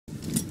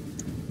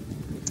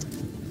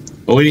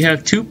But when you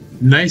have two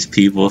nice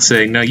people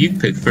saying, no, you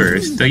pick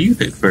first, no, you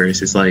pick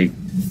first, it's like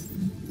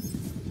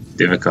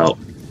difficult.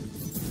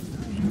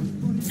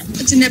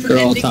 It's a never They're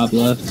all ending top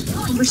left.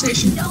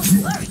 conversation.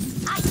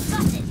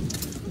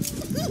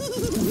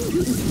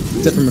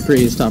 Except for McCree,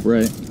 is top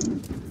right.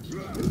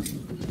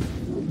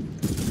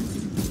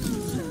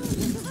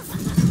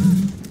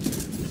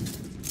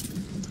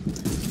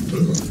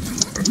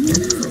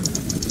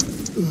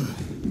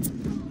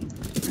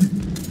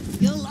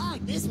 You'll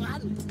like this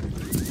one.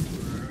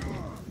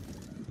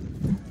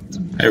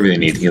 I really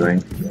need healing.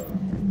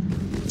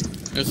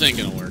 This ain't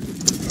gonna work.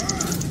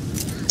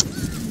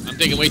 I'm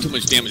taking way too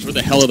much damage. Where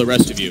the hell are the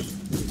rest of you?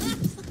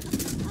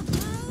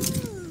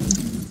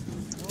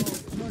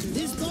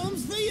 This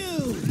bomb's for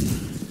you.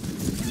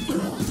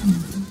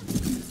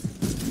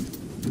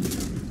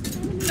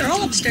 They're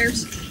all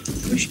upstairs.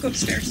 We should go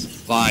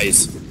upstairs.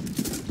 Lies.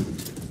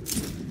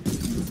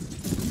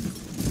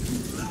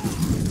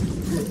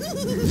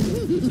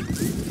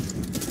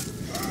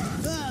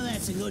 Oh,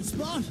 that's a good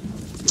spot.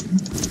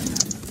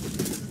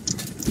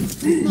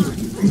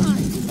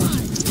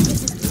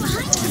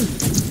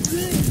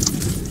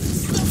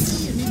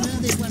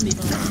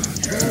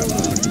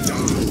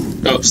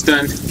 Oh,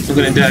 stunned. I'm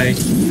gonna die.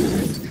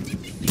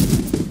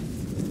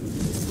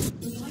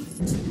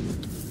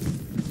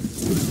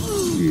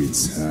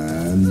 It's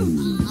hand.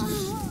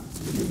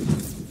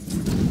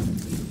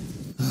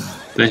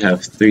 They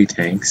have 3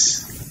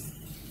 tanks.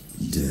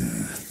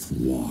 Death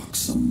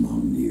walks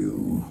among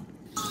you.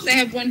 They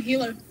have 1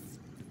 healer.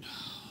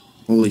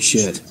 Holy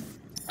shit.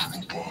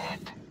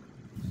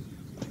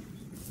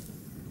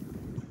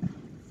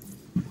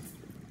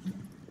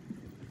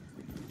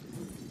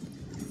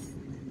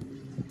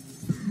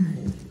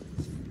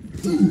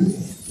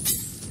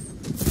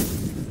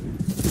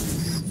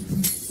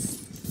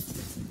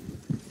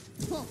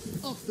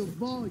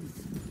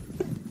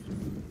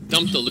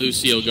 Dump the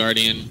Lucio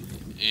Guardian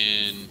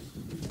and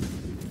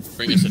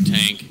bring us a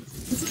tank.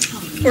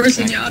 Or a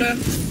Zenyatta.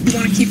 You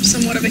want to keep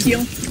somewhat of a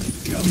heal.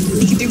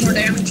 You can do more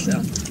damage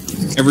though.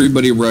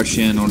 Everybody rush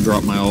in, I'll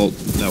drop my ult.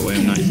 That way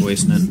I'm not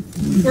wasting it.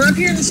 We're up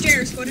here in the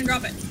stairs. Go ahead and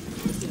drop it.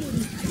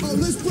 Oh,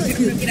 let's break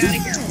Get out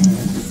of here.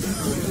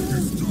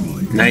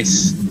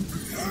 Nice.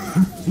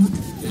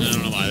 I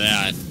don't know about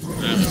that.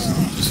 That was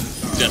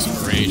just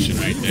desperation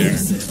right there.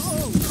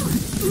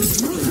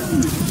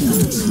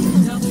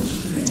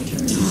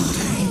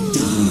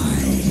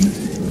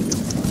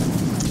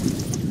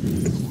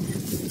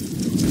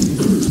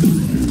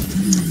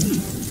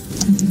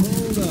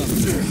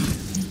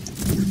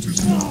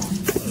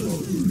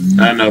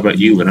 I don't know about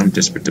you, but I'm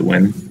desperate to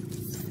win.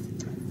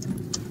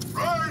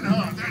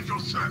 Reinhardt at your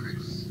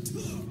service.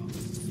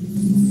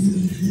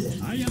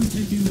 I am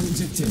taking the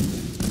objective.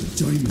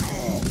 Join me.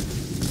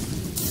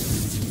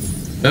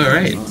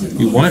 Alright,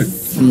 you won.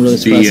 I'm really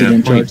surprised he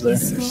didn't charge there.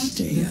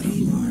 Stay out of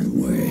my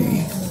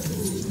way.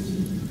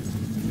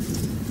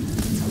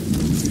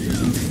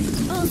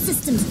 All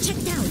systems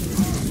checked out.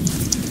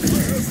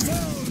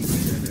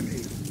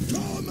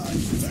 Come and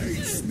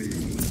face me.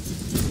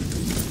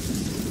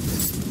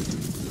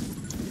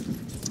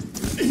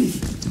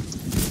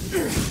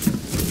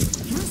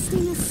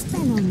 Casting a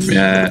spell on you.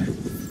 Yeah.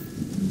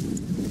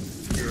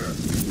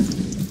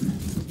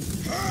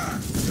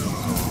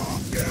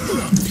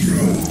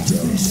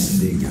 This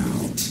thing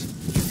out.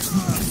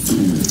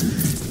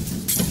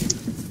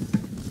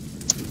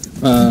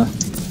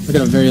 I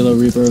got a very low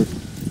reverb.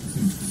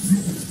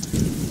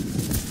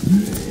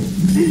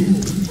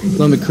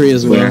 Low McCree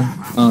as well. Where?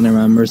 Oh,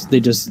 never mind. They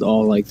just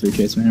all like 3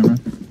 chase me. Never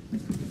mind.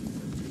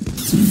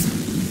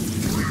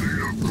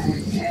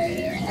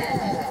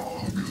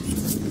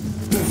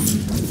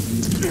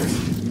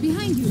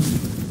 Behind you.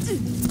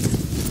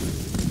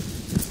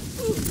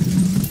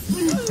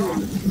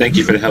 Thank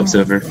you for the help,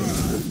 Silver.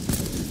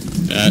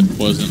 That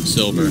wasn't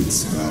silver.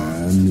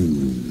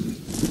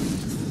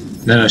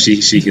 No, she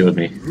healed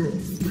me.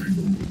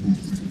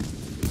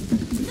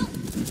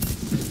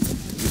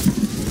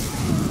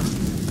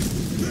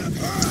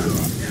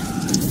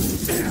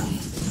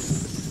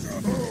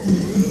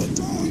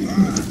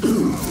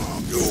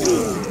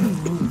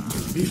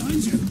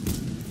 Behind you.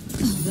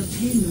 The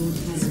payload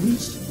has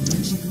reached.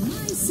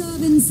 My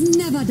servants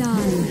never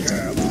die.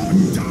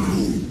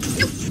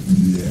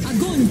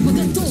 Огонь по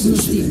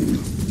готовности.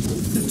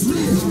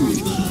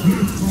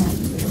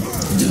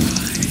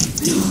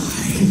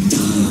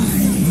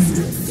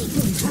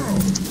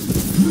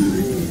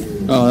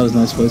 Oh, that was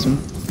nice placement.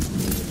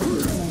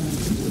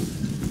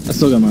 I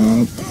still got my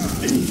ult.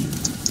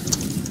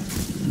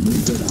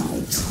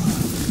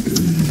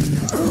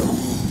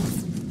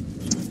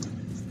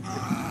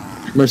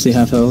 Mercy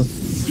half health.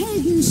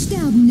 Helden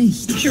sterben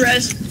nicht. She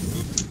res.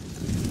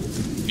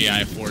 Yeah,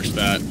 I forced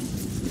that.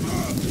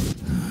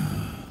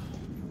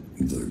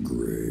 The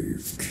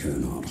grave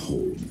cannot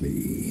hold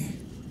me.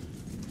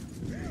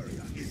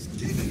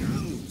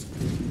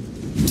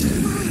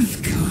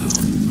 Death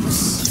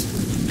comes.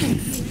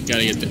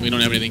 Gotta get. We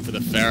don't have anything for the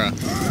Pharah.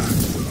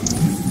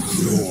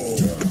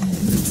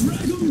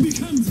 Dragon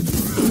becomes.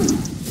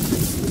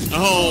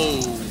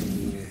 Oh,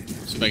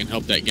 if I can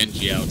help that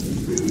Genji out.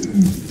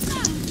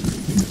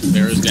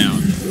 Bear is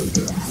down.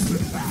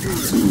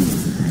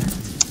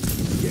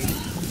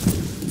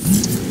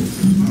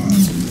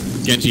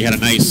 Genji had a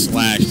nice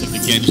slash. Took the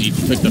Genji,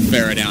 took the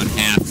Pharah down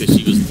half because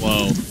she was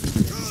low.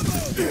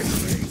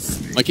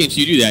 Why can't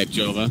you do that,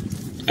 Jova?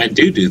 I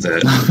do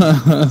that.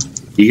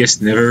 You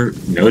just never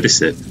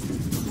notice it.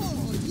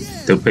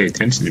 Don't pay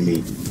attention to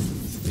me.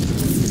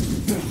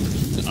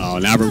 Oh,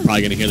 now we're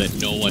probably going to hear that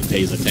no one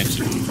pays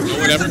attention. No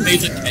one ever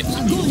pays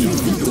attention to you,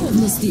 Jova.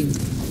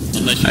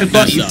 Unless you I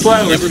bought you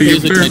flowers for your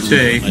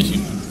birthday.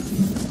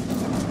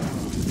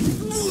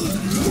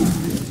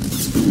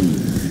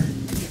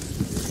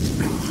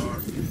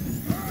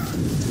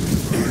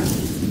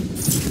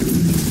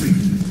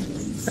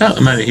 Oh,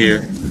 I'm out of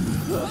here.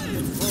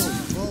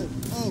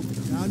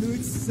 Time to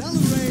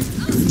accelerate.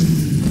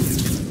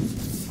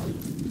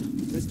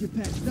 Let's get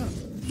patched up.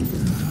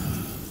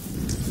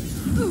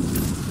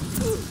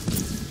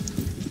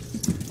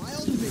 My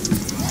ultimate is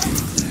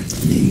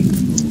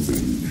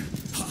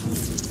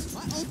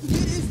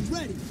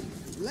ready.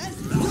 Let's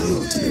do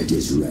it. It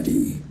is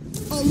ready.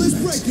 Oh, let's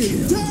break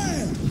it.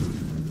 Damn!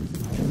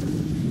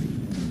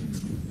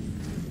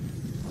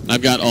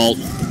 I've got ult.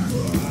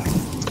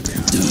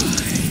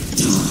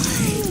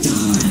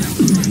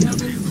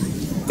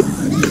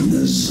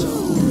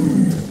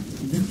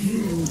 The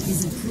payload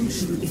is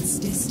approaching its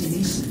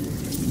destination.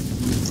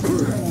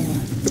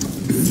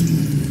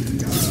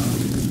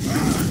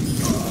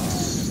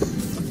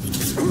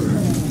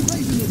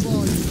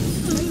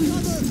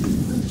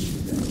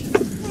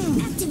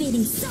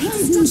 Activating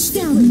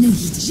touchdown.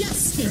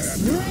 Justice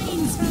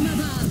reigns from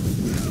above.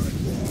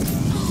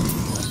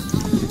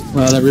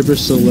 Wow, that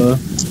Reaper's so low.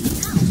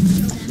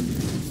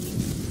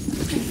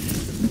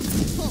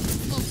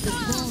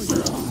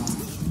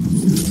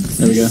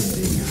 There we go.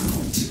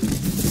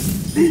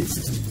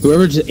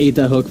 Whoever just ate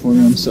that hook for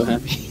me, I'm so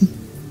happy.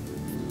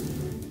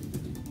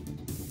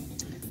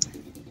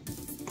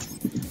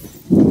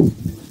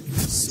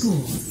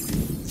 Score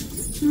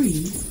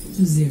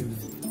 3-0.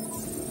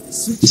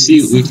 You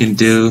see what we can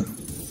do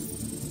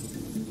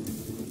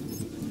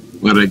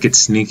when I get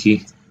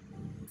sneaky.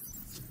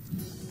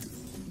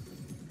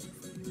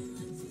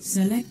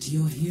 Select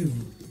your hero.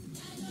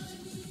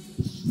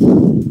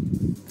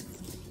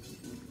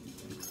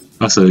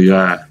 Also,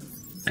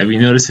 have you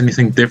noticed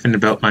anything different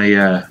about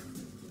my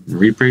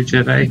Reaper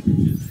Jedi?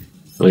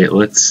 Wait,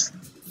 let's.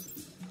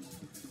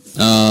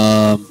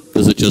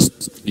 Does it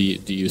just do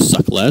you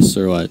suck less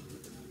or what?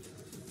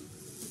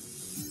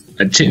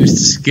 I changed the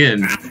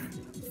skin.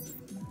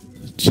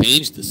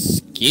 Change the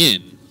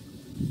skin.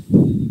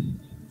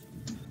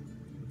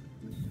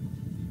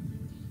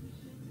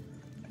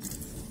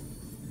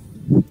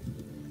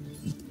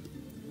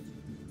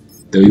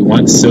 Do we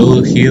want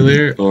solo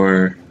healer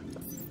or?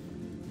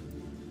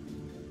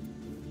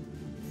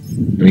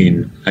 I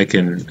mean, I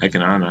can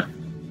Ana,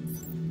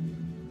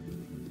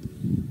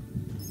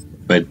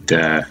 but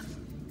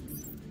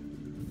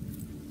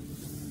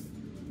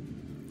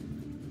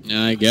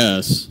Yeah, I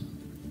guess.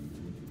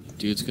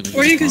 Dude's gonna.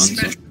 Or you can on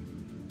smash.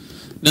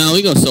 No,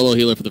 we go solo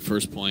healer for the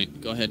first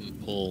point. Go ahead and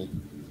pull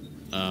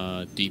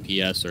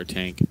DPS or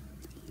tank.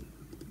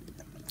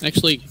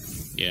 Actually,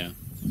 yeah.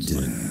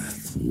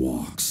 Death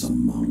walks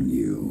among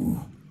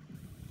you.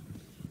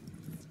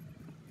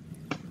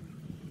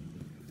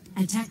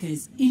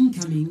 Attackers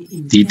incoming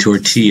in the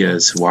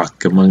tortillas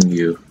walk among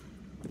you.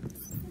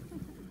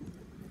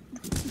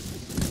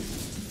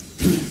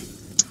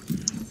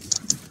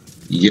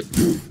 Yep.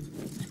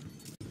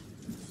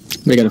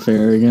 We got a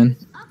Pharah again.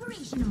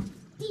 Operational.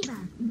 Diva,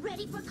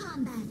 ready for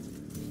combat.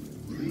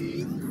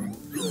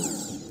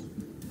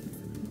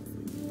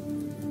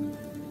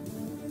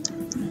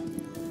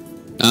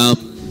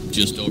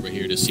 Just over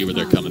here to see where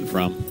they're coming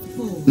from.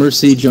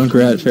 Mercy,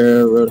 Junkrat,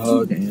 Pharah,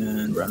 Roadhog,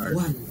 and Reinhardt.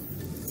 1.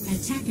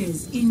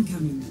 Attackers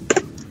incoming.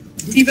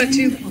 Diva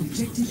 2.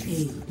 Objective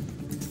A.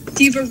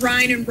 Diva,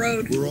 Ryan, and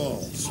Road. We're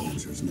all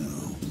soldiers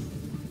now.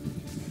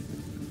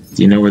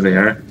 Do you know where they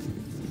are?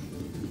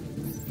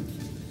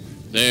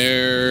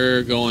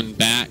 They're going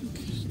back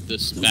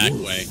this back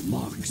way.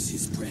 Marks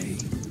his prey.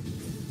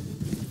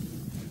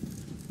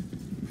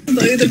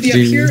 They'll either be up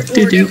here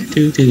or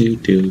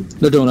down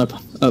They're doing up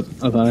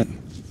high.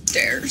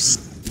 stairs.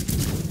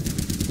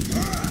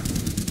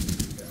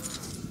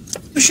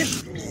 Oh shit.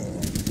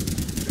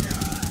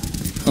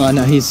 Oh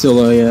no, he's still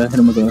low. Yeah, hit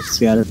him with a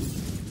scatter.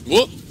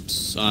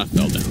 Whoops! I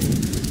fell down.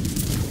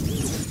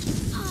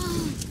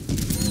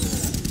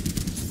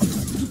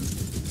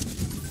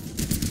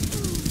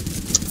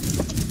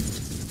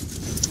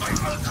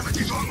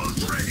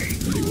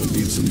 Anyone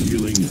need some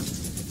healing?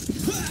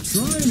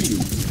 Try me.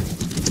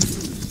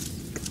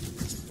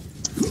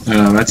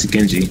 That's a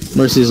Genji.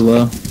 Mercy's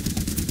low. Time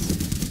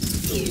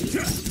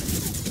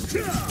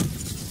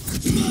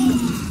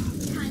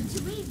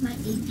to raise my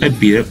AP. I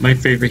beat up my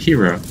favorite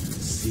hero.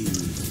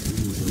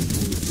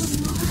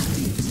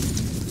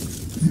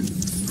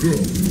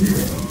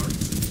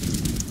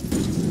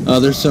 Oh,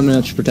 there's so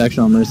much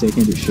protection on Mercy, I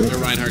can't do shit. Their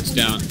Reinhardt's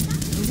down.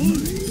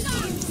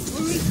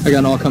 I got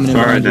an all coming in.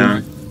 Far behind you.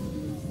 down.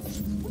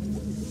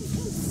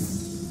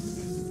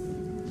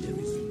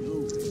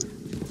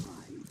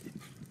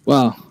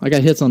 Wow, I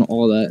got hits on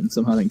all that and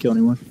somehow didn't kill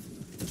anyone.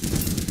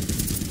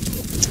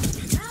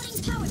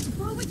 Routing power to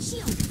forward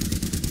shield.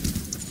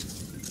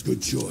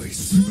 Good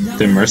choice.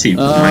 The Mercy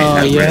might Oh,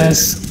 have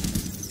yes.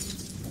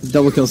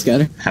 Double kill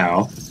scatter.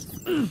 How?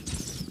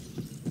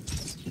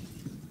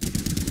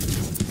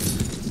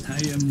 I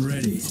am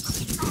ready.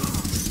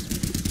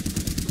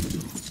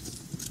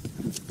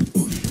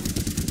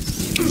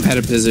 Out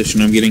of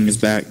position. I'm getting his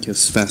back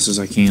as fast as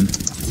I can.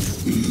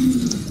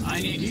 I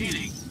need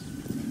healing.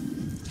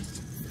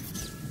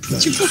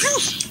 Triple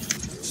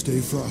health. Stay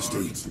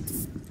frosty.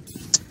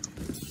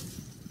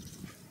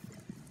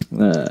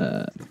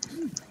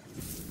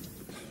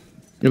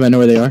 Anybody know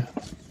where they are?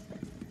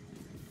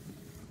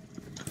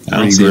 I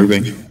don't see him.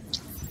 Regrouping.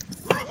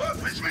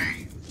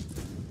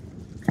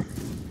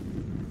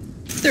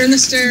 They're in the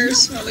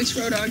stairs. Well, at least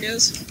Rodog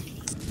is.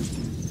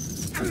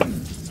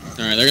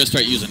 Alright, they're gonna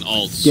start using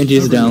alts.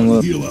 Genji's down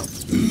low. Heal up.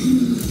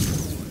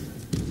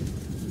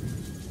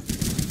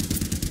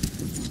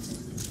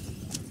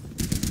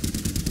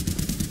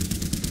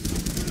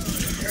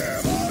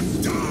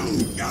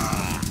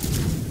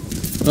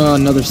 Oh,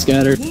 another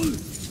scatter.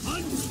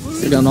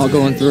 They're down all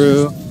going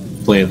through.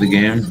 Play of the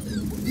game.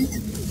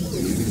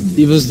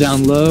 Diva's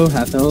down low,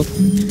 half health.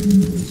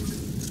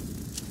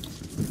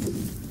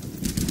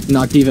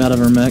 Knocked Diva out of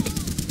her mech.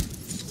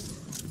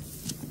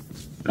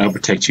 I'll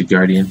protect you,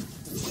 Guardian.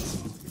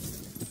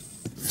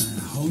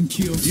 Home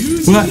kill.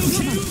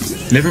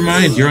 What? Never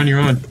mind, you're on your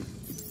own.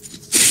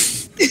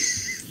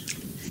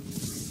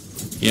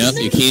 Yep,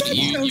 you can't,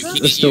 you They're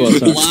can't still use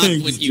up top. block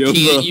when you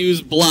can't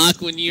use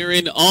block when you're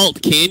in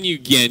alt, can you,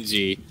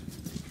 Genji?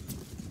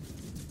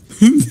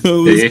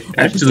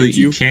 Actually,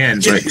 you can,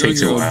 but it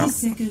takes a while.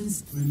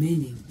 Seconds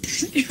remaining.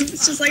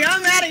 It's just like,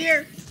 I'm out of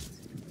here.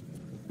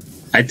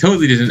 I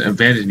totally didn't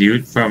abandon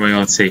you for my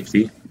own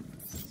safety.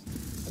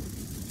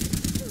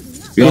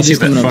 We all see Genji's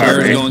that coming up far, there.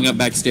 They're right? going up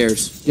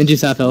backstairs.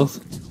 Genji's half health.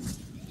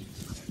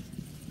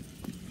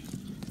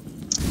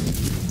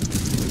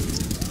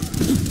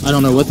 I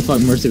don't know what the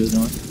fuck Mercy was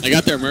doing. I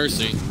got their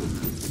Mercy.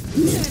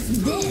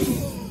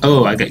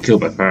 Oh, I got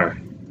killed by fire.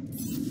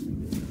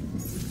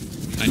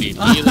 I need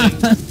healing.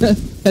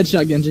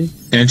 Headshot Genji.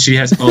 And she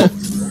has ult.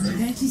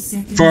 30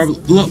 seconds. Far,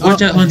 look,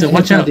 watch out, Hunter,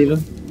 watch out. Diva.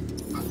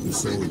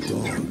 This old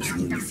dog's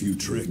learned a few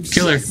tricks.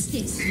 Kill her.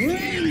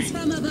 Rains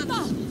from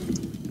above.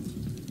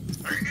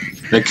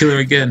 Now kill her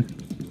again.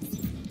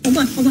 Hold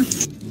on, hold on.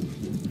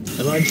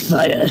 I'm on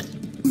fire.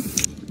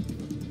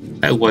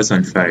 That was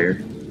on fire.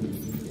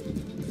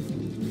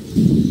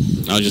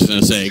 I was just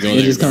gonna say, go there.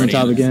 Genji's coming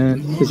top Guardian.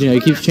 again. Because, you know,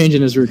 he keeps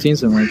changing his routine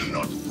so much.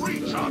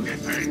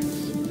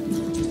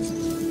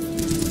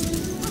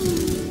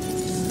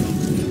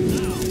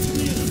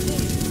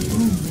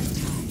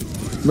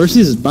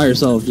 Mercy's by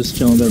herself, just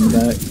chilling there in the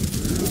back.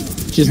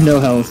 She has no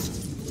health.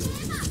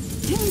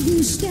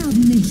 Helden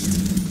sterben nicht.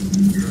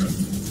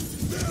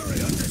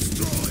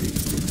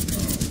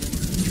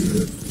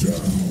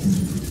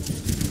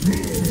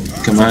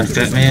 Come on,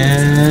 fat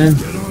man.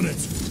 Get on it.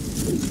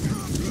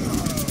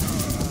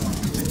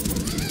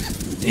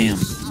 Damn.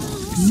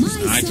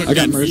 I took I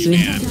got that Mercy.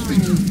 man.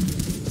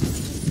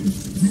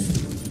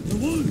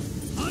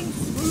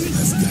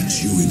 I've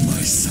got you in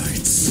my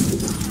sights.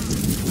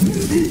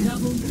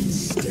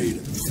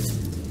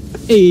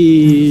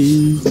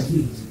 Hey.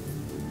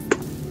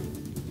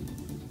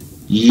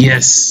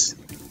 Yes.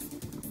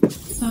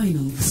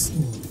 Final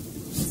score.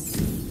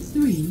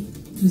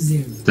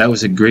 3-0. That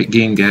was a great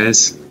game,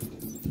 guys.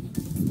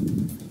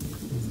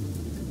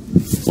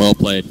 Well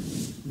played.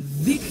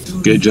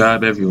 Victory. Good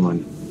job,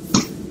 everyone.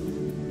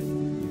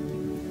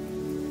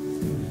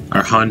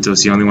 Our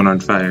Hanzo's the only one on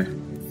fire.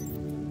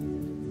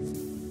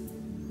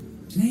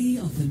 Play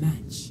of the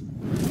match.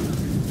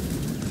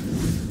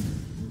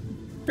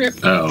 Rip.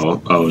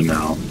 Oh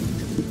no.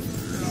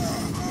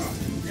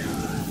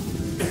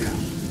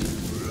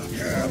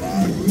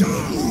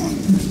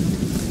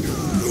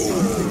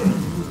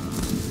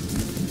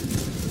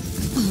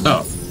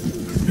 Oh,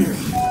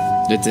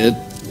 That's it.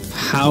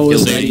 How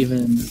is Yes, that sir.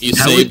 even? You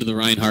How saved would- the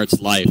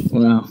Reinhardt's life.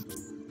 Wow.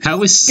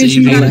 how is Did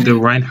you saving not- the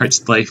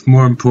Reinhardt's life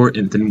more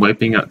important than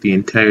wiping out the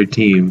entire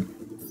team?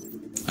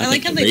 I I like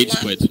think how the they rage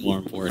left. quit's more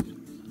important.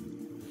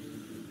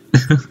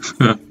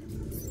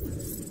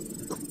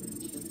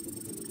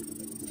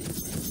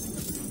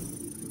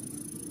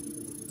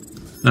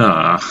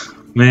 Ah,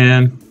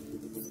 man.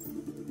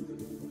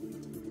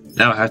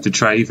 Now I have to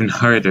try even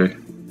harder.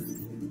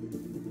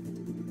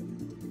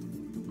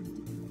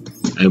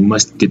 I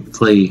must get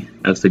play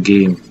of the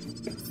game.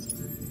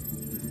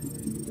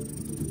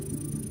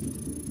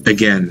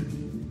 Again.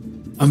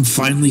 I'm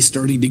finally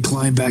starting to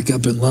climb back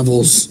up in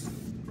levels.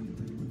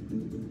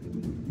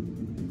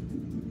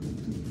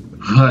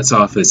 That's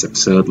all for this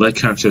episode. Like,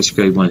 comment,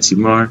 subscribe, want to see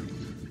more.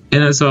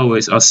 And as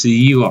always, I'll see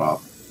you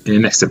all in the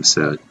next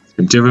episode. It's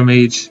been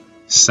JovaMage,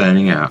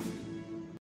 signing out.